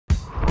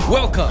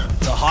Welcome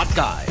to Hot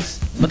Guys.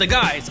 But the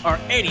guys are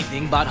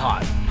anything but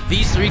hot.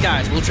 These three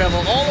guys will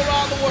travel all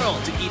around the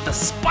world to eat the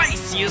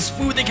spiciest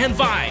food they can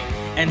find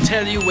and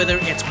tell you whether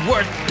it's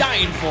worth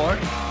dying for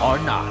or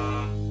not.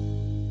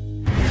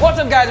 What's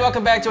up guys,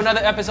 welcome back to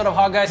another episode of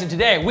Hot Guys, and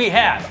today we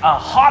have a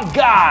hot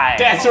guy!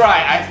 That's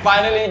right, I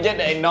finally get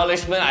the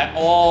acknowledgement I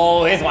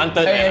always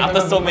wanted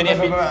after so many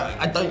people.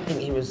 I don't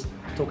think he was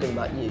talking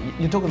about you.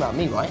 You're talking about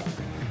me, right?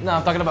 No,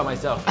 I'm talking about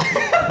myself.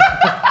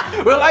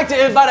 We'd like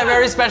to invite a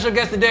very special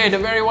guest today, the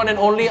very one and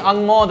only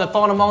Ang Mo, the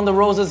thorn among the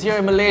roses here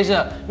in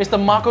Malaysia,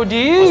 Mr. Marco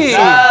D. What's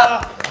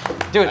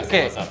up? Dude,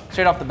 okay,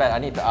 straight off the bat, I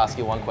need to ask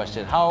you one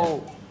question.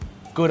 How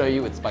good are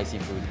you with spicy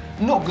food?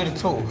 Not good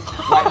at all.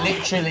 Like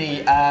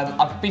literally,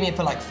 I've been here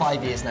for like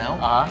 5 years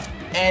now.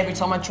 Every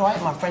time I try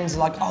it, my friends are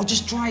like, oh,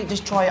 just try it,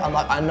 just try it. I'm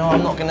like, I know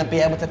I'm not going to be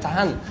able to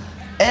tahan.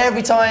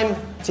 Every time,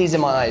 tears in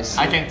my eyes.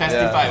 I can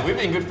testify. Yeah. We've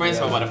been good friends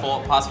for about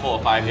the past 4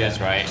 or 5 years,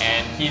 right?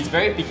 And he's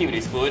very picky with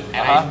his food,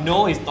 and I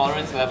know his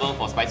tolerance level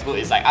for spicy food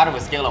is like out of a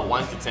scale of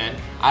 1 to 10,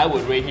 I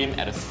would rate him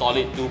at a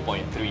solid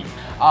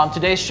 2.3.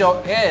 Today's show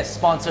is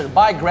sponsored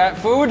by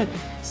GrabFood.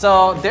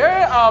 So they're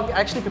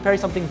actually preparing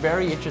something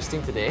very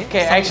interesting today.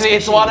 Okay, actually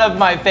it's one of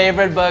my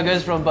favorite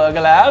burgers from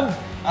MyBurgerlab.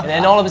 And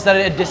then all of a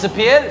sudden it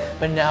disappeared,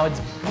 but now it's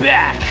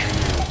back.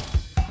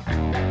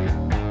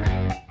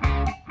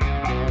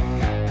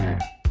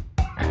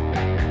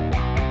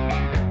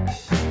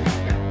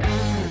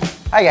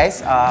 Hi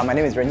guys, my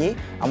name is Renyi.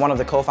 I'm one of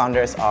the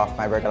co-founders of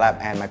MyBurgerlab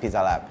and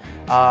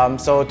MyPizzaLab.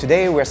 So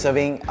today we're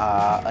serving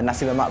a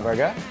Nasi Lemak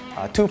Burger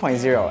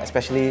 2.0,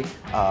 especially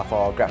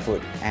for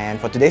GrabFood. And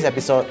for today's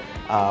episode,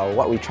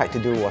 what we tried to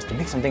do was to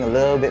make something a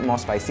little bit more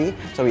spicy.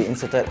 So we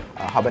inserted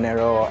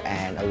habanero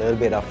and a little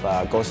bit of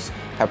ghost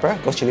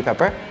chili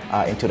pepper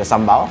into the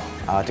sambal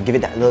to give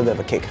it that little bit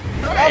of a kick.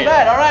 Not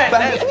bad, alright.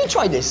 But have you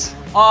tried this?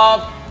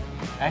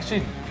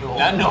 Actually,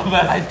 No,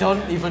 but I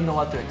don't even know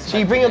what to expect. So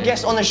you bring your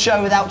guest on the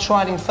show without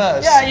trying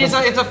first? Yeah,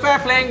 it's a fair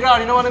playing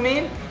ground, you know what I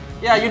mean?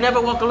 Yeah, you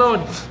never walk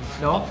alone.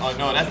 No? Oh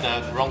no, that's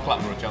the wrong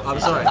club, bro, Chelsea. I'm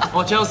sorry.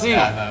 Oh, Chelsea.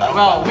 Yeah, no.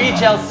 Well, we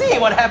shall see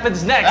what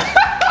happens next.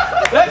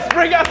 Let's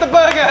bring out the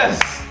burgers.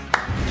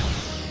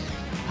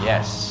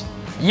 Yes.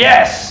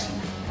 Yes!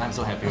 I'm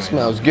so happy right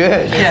Smells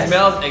good. Yes. It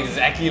smells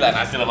exactly like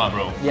Nasi Lemak,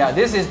 bro. Yeah,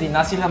 this is the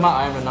Nasi Lemak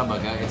Ayam Rendang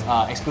burger. It's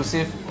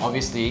exclusive,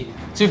 obviously,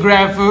 to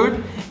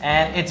GrabFood,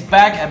 and it's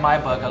back at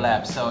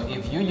MyBurgerlab. So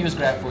if you use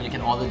GrabFood, you can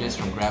order this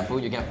from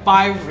GrabFood. You get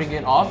 5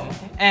 ringgit off,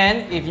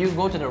 and if you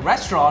go to the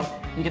restaurant,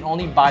 you can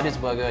only buy this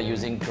burger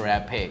using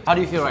GrabPay. How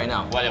do you feel right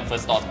now? What are your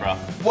first thoughts, bro?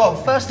 Well,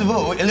 first of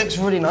all, it looks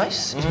really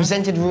nice. It's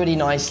presented really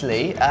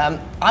nicely.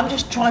 I'm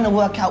just trying to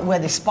work out where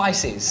the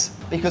spice is,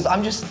 because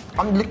I'm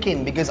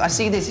looking, because I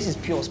see this is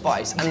pure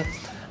spice.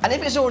 And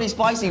if it's already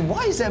spicy,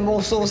 why is there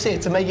more sauce here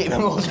to make it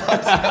even more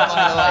spicy,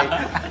 by the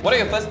way? What are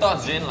your first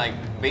thoughts, Jin, like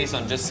based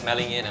on just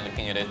smelling it and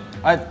looking at it?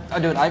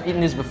 Dude, I've eaten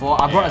this before.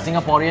 I brought a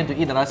Singaporean to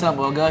eat the Nasi Lemak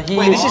burger.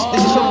 Wait, this is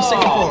from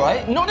Singapore,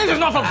 right? No, this is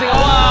not from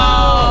Singapore!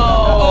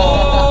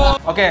 Oh.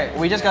 Okay,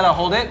 we just gotta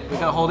hold it. We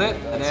gotta hold it,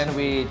 and then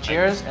we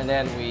cheers, and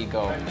then we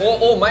go.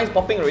 Oh, mine's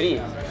popping already.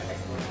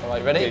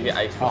 Alright, ready?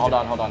 Okay, hold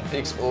on.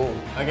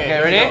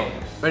 Okay, ready?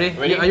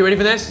 Ready? Are you ready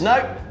for this?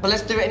 No, but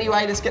let's do it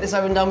anyway. Let's get this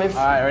over and done with.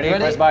 Alright, ready?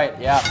 First bite,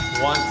 yeah.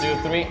 1,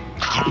 2, 3.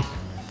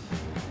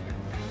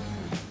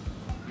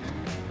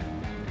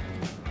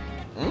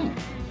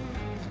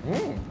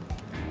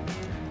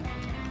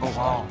 Oh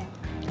wow.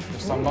 The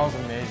sambal's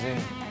amazing.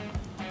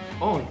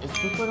 Oh, it's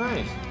super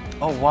nice.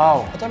 Oh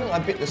wow. I don't think I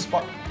bit the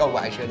spot. Oh, well,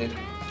 actually I did.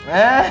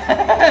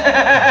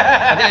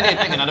 I think I need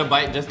to take another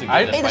bite just to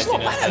get the Hey, that's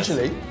not spiciness. bad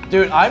actually.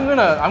 Dude, I'm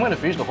gonna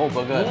finish the whole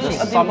burger. The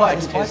sambal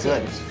actually tastes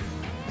good.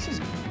 This is.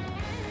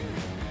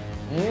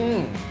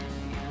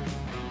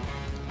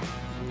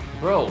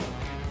 Bro,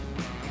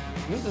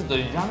 this is the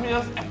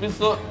yummiest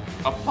episode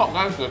of Hot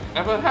Guys we've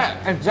ever had.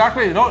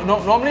 Exactly.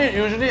 Normally,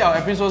 usually our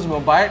episodes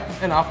will bite,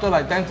 and after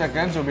like 10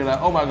 seconds, you'll be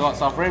like, oh my god,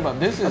 suffering. But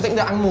this is. I think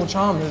the animal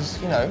charm is,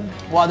 you know.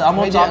 Wow, the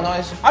Amor made it charm.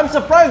 nice. I'm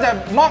surprised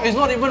that Mark is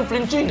not even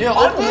flinching. Yeah,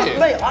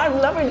 Mate, I'm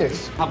loving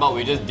this. How about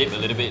we just dip a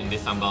little bit in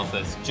this sambal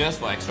first, just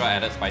for extra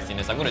added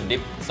spiciness. I'm gonna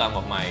dip some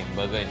of my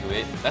burger into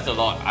it. That's a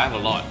lot. I have a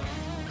lot.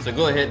 So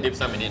go ahead, dip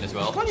some in it as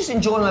well. Can I just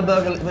enjoy my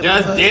burger?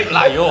 Just dip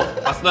lah, yo,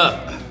 faster.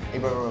 Hey,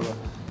 bro.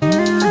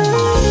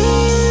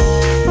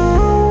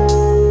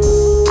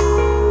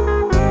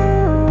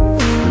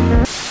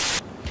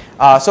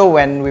 So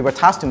when we were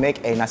tasked to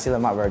make a Nasi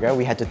Lemak burger,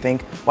 we had to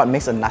think what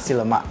makes a Nasi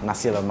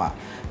Lemak.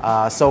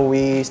 So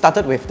we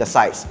started with the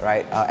sides,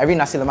 right? Every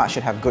Nasi Lemak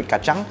should have good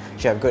kacang,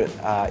 should have good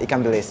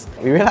ikan bilis.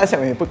 We realized that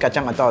when we put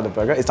kacang on top of the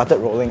burger, it started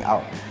rolling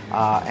out.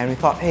 And we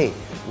thought, hey,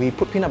 we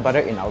put peanut butter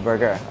in our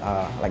burger,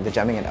 like the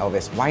jamming and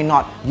Elvis. Why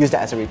not use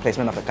that as a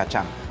replacement of the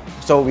kacang?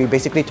 So we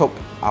basically took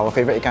our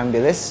favorite ikan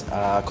bilis,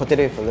 coated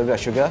it with a little bit of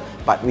sugar,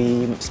 but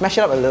we smashed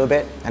it up a little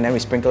bit and then we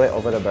sprinkle it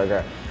over the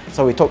burger.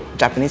 So we took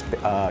Japanese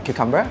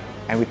cucumber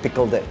and we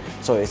pickled it.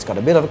 So it's got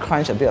a bit of a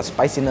crunch, a bit of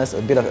spiciness,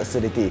 a bit of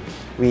acidity.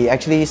 We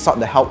actually sought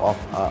the help of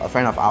a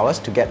friend of ours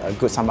to get a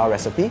good sambal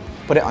recipe,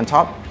 put it on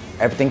top,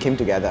 everything came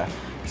together.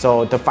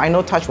 So the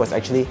final touch was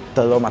actually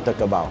telur mata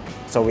kebab.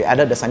 So we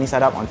added the sunny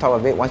side up on top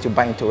of it. Once you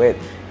bite into it,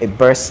 it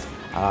bursts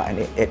and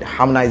it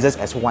harmonizes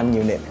as one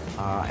unit.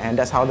 And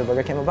that's how the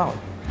burger came about.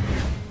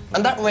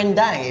 And that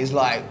rendang is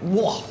like,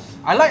 whoa.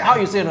 I like how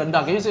you say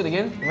rendang. Can you say it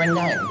again?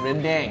 Rendang.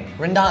 Rendang.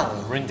 Rendang.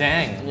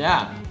 Rendang.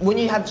 Yeah. When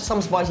you have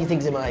some spicy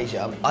things in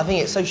Malaysia, I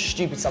think it's so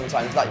stupid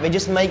sometimes. Like, they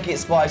just make it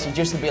spicy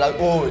just to be like,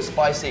 oh, it's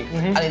spicy,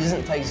 and it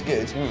doesn't taste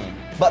good.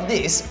 But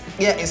this,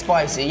 yeah, it's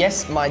spicy.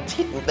 Yes,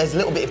 there's a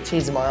little bit of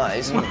tears in my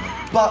eyes,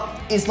 but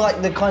it's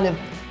like the kind of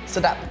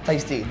sedap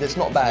tasty that's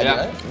not bad, you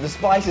know? The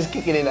spice is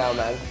kicking in now,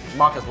 man.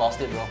 Mark has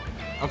lost it, bro.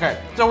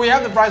 Okay, so we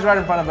have the fries right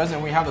in front of us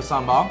and we have the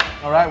sambal.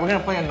 All right, we're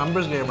gonna play a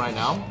numbers game right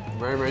now.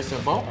 Very, very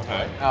simple.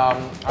 Okay.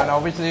 And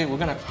obviously we're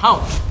gonna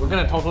count. We're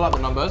gonna total up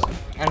the numbers,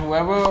 and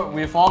whoever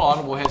we fall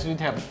on will actually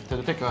have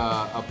to take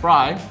a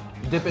fry,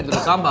 dip into the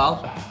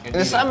sambal. In the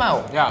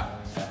sambal? Yeah.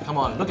 Come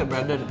on, look at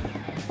Brandon.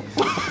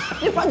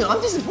 Yeah, Brandon,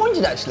 I'm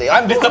disappointed actually.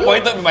 I'm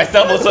disappointed with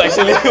myself also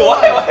actually.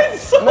 Why?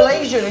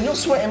 Malaysian, and you're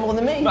sweating more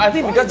than me. No, I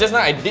think because just now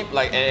I dipped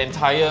like an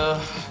entire.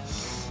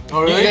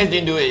 Oh, really? You guys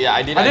didn't do it, yeah.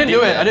 I didn't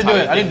do it. I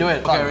didn't do it.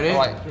 Okay, Fine, ready?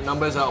 right.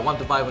 Numbers are 1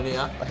 to 5 only,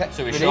 yeah? Okay.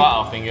 So we Ready? show out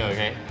our finger,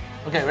 okay?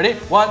 Okay, ready?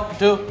 1,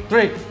 2,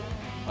 3.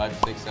 5,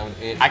 6, 7,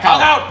 8. I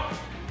count. Out!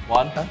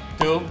 1,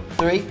 2,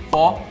 3,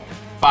 4,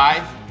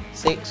 5,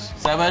 6.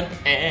 7. 8.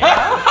 Wait,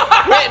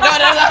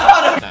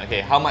 no.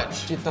 Okay, how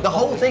much? The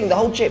whole thing, the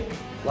whole chip.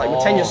 Like,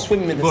 pretend you're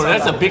swimming with the Bro, sambal.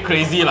 that's a bit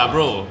crazy lah,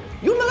 bro.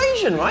 You're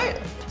Malaysian, right?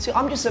 See,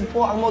 I'm just a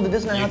poor Angmo that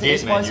doesn't know how to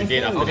eat did, man, spicy you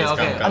did food. after this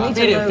Okay, come. I need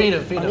to Feed know,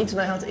 him, feed I him. need to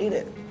know how to eat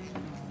it.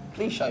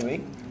 Please show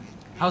me.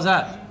 How's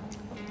that?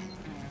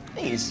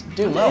 He's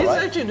doing well, He's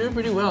right? actually doing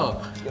pretty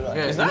well. Good, right?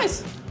 Okay, It's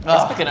nice.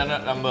 Let's pick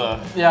another number.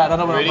 Yeah,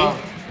 another one. Ready?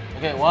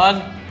 Okay,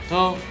 1,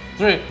 2,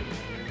 3.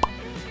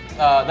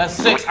 That's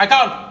 6. I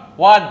count.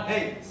 1.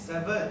 Hey,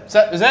 7.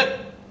 Is it?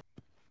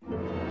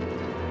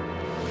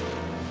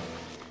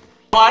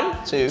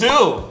 1, 2,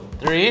 2,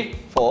 3,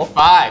 4,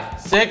 5,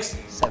 6.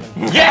 7.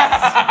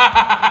 yes!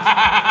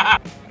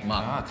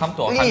 Come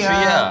to our country,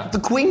 yeah. The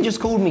Queen just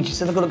called me. She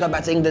said I've got to go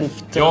back to England.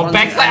 Your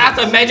backside asked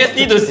Her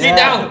Majesty to sit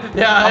down.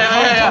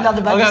 Yeah. Turn down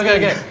the back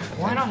Okay.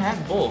 Why not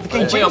have both?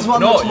 Okay, James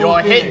one no, looks your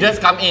more head big. just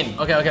come in.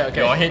 Okay.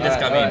 Your head just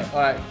come in.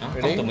 Alright. Come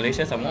Ready? to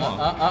Malaysia some more.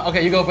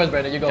 Okay, you go first,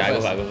 Brandon. You go Okay,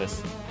 first. I go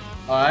first.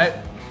 Alright.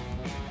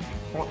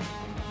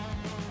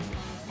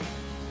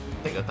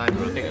 Take your time,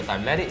 bro. Take your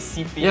time. Let it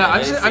seep in. Yeah,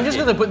 let it I'm just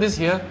sink in. gonna put this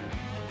here.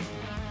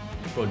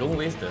 Bro, don't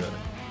waste the.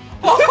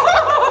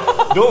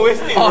 Don't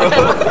waste it, bro.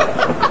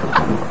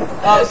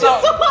 So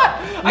what?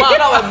 I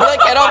cannot. My blood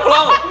cannot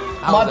flow.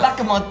 My back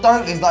of my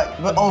throat is like,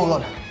 oh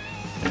god.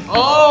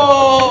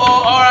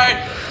 Oh,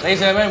 alright.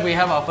 Ladies and gentlemen, we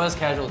have our first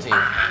casualty.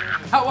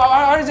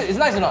 How is it? It's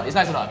nice or not?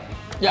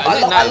 Yeah, I,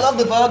 is it I nice? love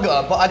the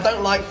burger, but I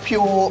don't like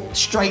pure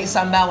straight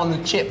sambal on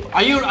the chip.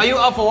 Are you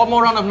up for one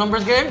more round of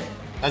numbers game?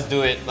 Let's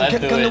do it. Let's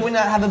do Can the it. winner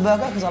have a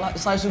burger? Because I like the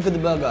size of the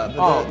burger.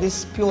 But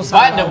this pure sambal.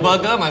 But the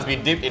burger must be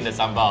dipped in the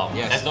sambal.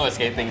 Yes. There's no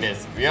escaping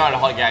this. We are the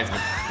hot guys.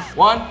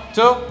 1,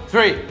 2,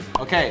 3.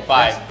 Okay. 5.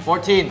 That's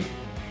 14.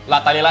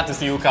 La talila to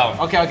see you count.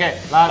 Okay.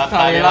 La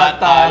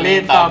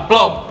talita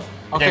blom.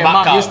 Okay, Mark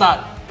Mark, you out. start.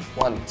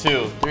 1,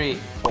 2, 3,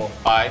 4,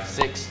 5,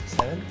 6,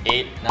 7,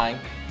 8, 9,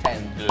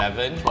 10,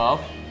 11,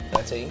 12.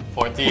 13.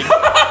 14. It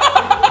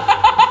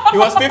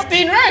was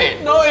 15,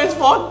 right? No, it's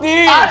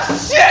 14.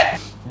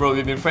 Shit! Bro,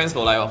 we've been friends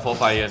for like 4 or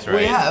 5 years, right?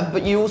 We have,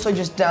 but you also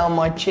just down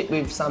my chip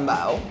with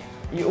sambal.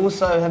 You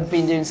also have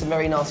been doing some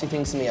very nasty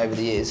things to me over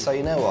the years, so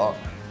you know what?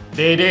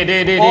 Day.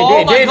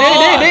 Oh my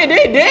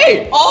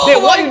God. Oh Day,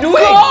 what are you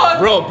doing? God.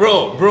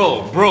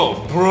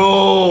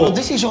 Bro.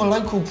 This is your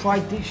local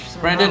pride dish.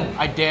 sambal. Brandon,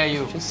 I dare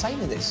you. Should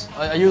savor this.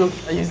 Are you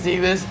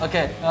seeing this?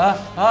 Okay.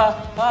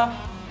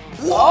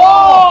 Whoa!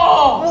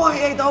 Oh! Oh, I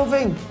ate the whole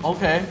thing.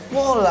 Okay.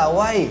 Whoa,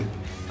 way.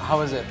 How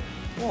is it?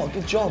 Oh,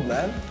 good job,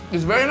 man.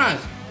 It's very nice.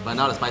 But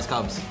now the spice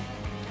comes.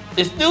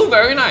 It's still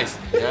very nice.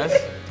 Yes.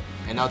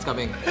 And now it's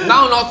coming.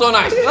 Now not so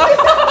nice.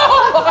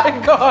 Oh my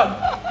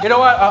god! You know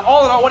what?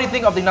 All in all, what do you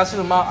think of the Nasi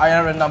Lemak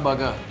Ayam Rendang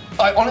burger?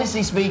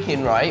 Honestly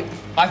speaking, right,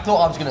 I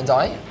thought I was gonna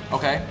die,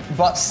 Okay.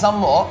 but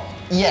somewhat,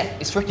 yeah,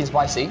 it's freaking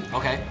spicy.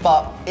 Okay.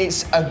 But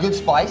it's a good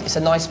spice, it's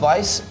a nice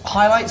spice.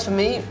 Highlights for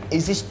me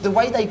is this, the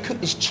way they cook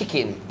this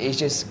chicken is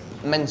just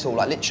mental.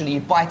 Like literally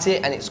you bite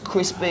it and it's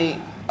crispy.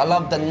 I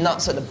love the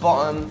nuts at the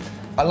bottom.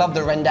 I love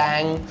the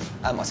rendang.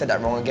 I said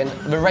that wrong again.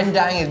 The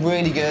rendang is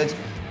really good.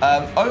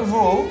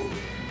 Overall,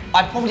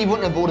 I probably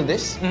wouldn't have ordered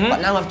this, but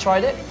now I've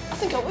tried it, I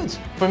think I would.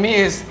 For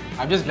me,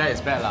 I'm just glad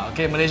it's bad lah.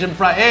 Okay, Malaysian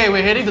pride. Hey,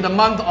 we're heading to the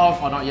month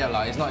of, not yet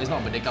lah. It's not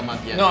Merdeka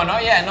month yet. No,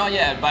 not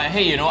yet. But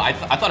hey, you know, I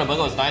thought the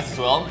burger was nice as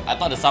well. I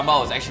thought the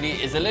sambal was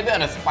actually, it's a little bit on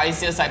the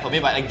spicier side for me,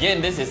 but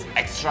again, this is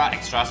extra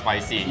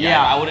spicy.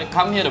 Yeah. I would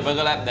come here to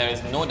BurgerLab, there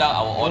is no doubt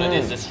I will order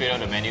this just straight out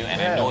the menu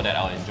and I know that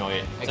I'll enjoy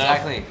it.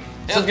 Exactly. So,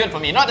 It was good for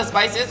me. Not the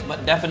spiciest,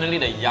 but definitely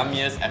the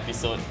yummiest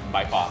episode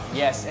by far.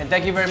 Yes, and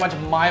thank you very much,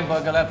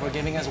 MyBurgerlab, for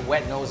giving us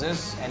wet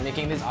noses and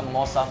making this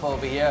more suffer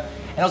over here.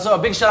 And also a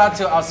big shout out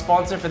to our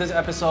sponsor for this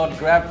episode,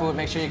 GrabFood.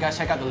 Make sure you guys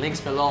check out the links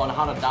below on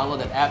how to download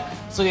that app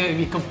so you'll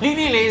be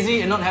completely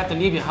lazy and not have to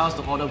leave your house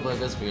to order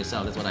burgers for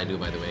yourself. That's what I do,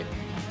 by the way.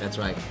 That's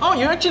right. Oh,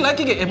 you're actually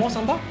liking it. More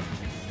sambal?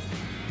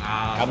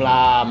 Come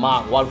on,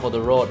 Mark, one for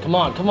the road. Come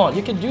on,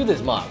 you can do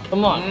this, Mark.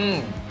 Come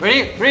on.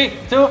 Ready? 3,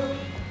 2.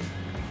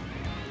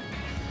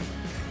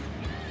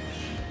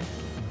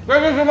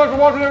 Thank you so much for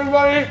watching,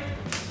 everybody.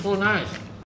 So nice.